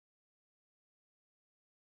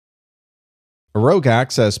A rogue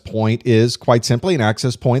access point is quite simply an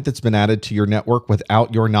access point that's been added to your network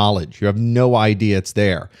without your knowledge. You have no idea it's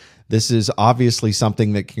there. This is obviously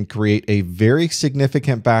something that can create a very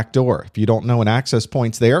significant backdoor. If you don't know an access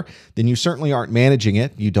point's there, then you certainly aren't managing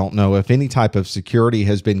it. You don't know if any type of security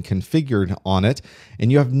has been configured on it, and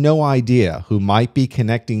you have no idea who might be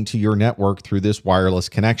connecting to your network through this wireless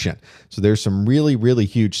connection. So there's some really, really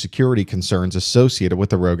huge security concerns associated with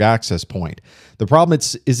the rogue access point. The problem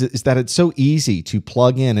is that it's so easy to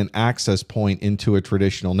plug in an access point into a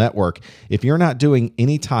traditional network. If you're not doing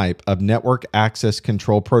any type of network access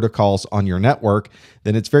control protocols on your network,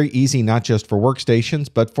 then it's very easy not just for workstations,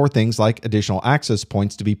 but for things like additional access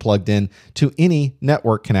points to be plugged in to any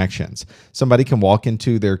network connections. Somebody can walk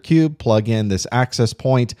into their cube, plug in this access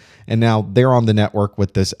point, and now they're on the network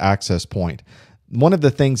with this access point. One of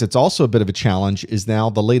the things that's also a bit of a challenge is now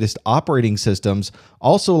the latest operating systems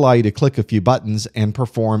also allow you to click a few buttons and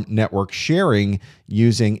perform network sharing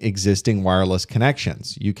using existing wireless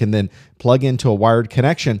connections. You can then plug into a wired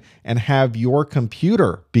connection and have your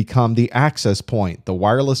computer become the access point. The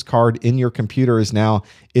wireless card in your computer is now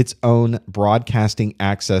its own broadcasting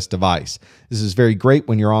access device. This is very great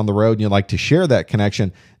when you're on the road and you like to share that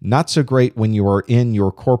connection. Not so great when you are in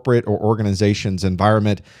your corporate or organization's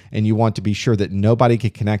environment and you want to be sure that nobody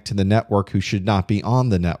can connect to the network who should not be on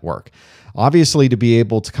the network. Obviously, to be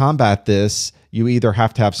able to combat this, you either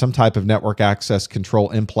have to have some type of network access control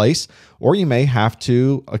in place, or you may have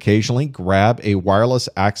to occasionally grab a wireless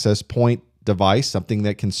access point device, something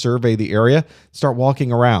that can survey the area, start walking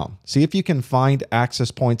around. See if you can find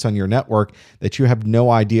access points on your network that you have no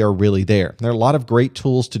idea are really there. There are a lot of great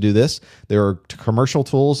tools to do this. There are commercial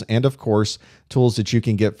tools and, of course, tools that you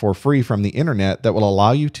can get for free from the internet that will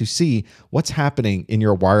allow you to see what's happening in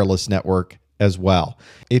your wireless network as well.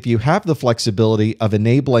 If you have the flexibility of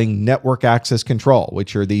enabling network access control,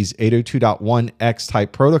 which are these 802.1x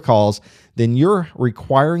type protocols, then you're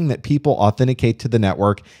requiring that people authenticate to the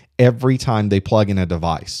network every time they plug in a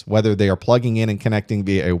device, whether they are plugging in and connecting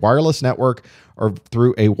via a wireless network or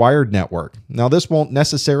through a wired network. Now, this won't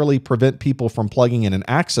necessarily prevent people from plugging in an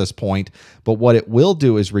access point, but what it will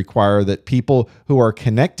do is require that people who are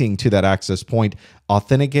connecting to that access point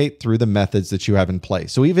authenticate through the methods that you have in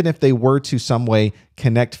place. So even if they were to some way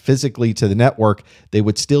connect physically to the network, they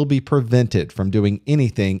would still be prevented from doing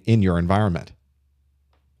anything in your environment.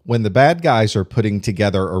 When the bad guys are putting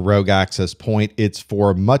together a rogue access point, it's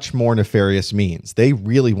for much more nefarious means. They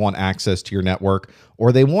really want access to your network,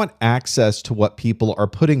 or they want access to what people are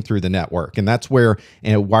putting through the network. And that's where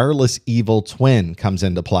a wireless evil twin comes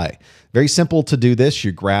into play. Very simple to do this.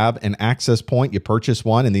 You grab an access point, you purchase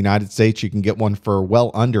one. In the United States, you can get one for well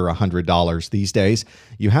under $100 these days.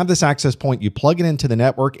 You have this access point, you plug it into the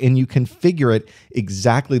network, and you configure it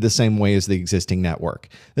exactly the same way as the existing network.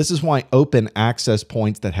 This is why open access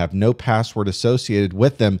points that have no password associated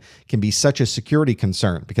with them can be such a security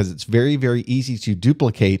concern, because it's very, very easy to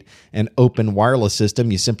duplicate an open wireless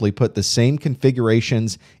system. You simply put the same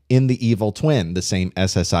configurations in the evil twin, the same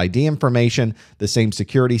SSID information, the same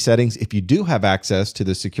security settings. If you do have access to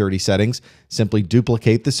the security settings, simply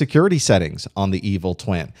duplicate the security settings on the evil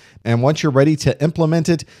twin. And once you're ready to implement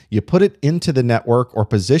it, you put it into the network or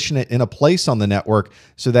position it in a place on the network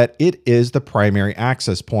so that it is the primary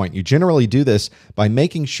access point. You generally do this by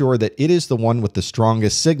making sure that it is the one with the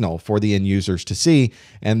strongest signal for the end users to see,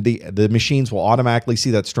 and the machines will automatically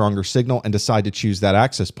see that stronger signal and decide to choose that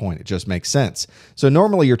access point. It just makes sense. So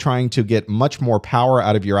normally you're trying to get much more power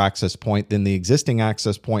out of your access point than the existing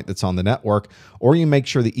access point that's on the network, or you make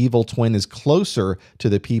sure the evil twin is closer to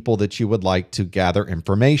the people that you would like to gather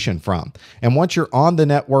information from. And once you're on the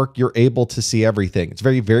network, you're able to see everything. It's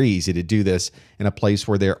very, very easy to do this in a place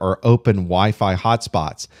where there are open Wi-Fi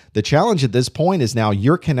hotspots. The challenge at this point is now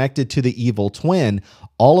you're connected to the evil twin.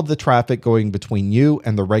 All of the traffic going between you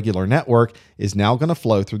and the regular network is now going to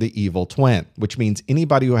flow through the evil twin, which means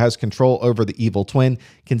anybody who has control over the evil twin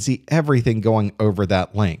can see everything going over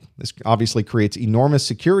that link. This obviously creates enormous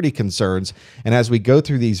security concerns. And as we go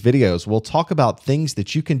through these videos, we'll talk about things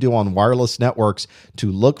that you can do on wireless networks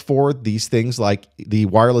to look for these things like the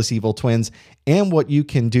wireless evil twins, and what you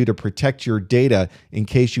can do to protect your data in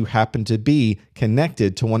case you happen to be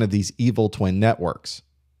connected to one of these evil twin networks.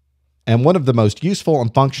 And one of the most useful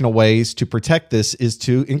and functional ways to protect this is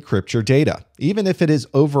to encrypt your data. Even if it is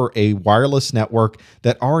over a wireless network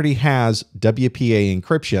that already has WPA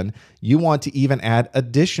encryption, you want to even add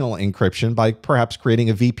additional encryption by perhaps creating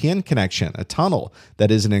a VPN connection, a tunnel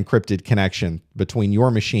that is an encrypted connection between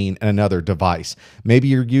your machine and another device. Maybe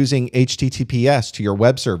you're using HTTPS to your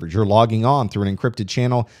web servers. You're logging on through an encrypted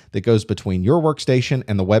channel that goes between your workstation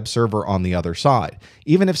and the web server on the other side.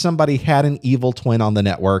 Even if somebody had an evil twin on the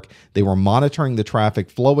network, they were monitoring the traffic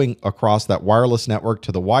flowing across that wireless network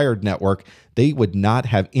to the wired network, they would not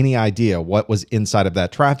have any idea what was inside of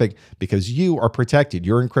that traffic because you are protected.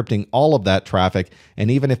 You're encrypting all of that traffic,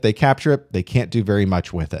 and even if they capture it, they can't do very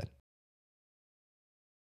much with it.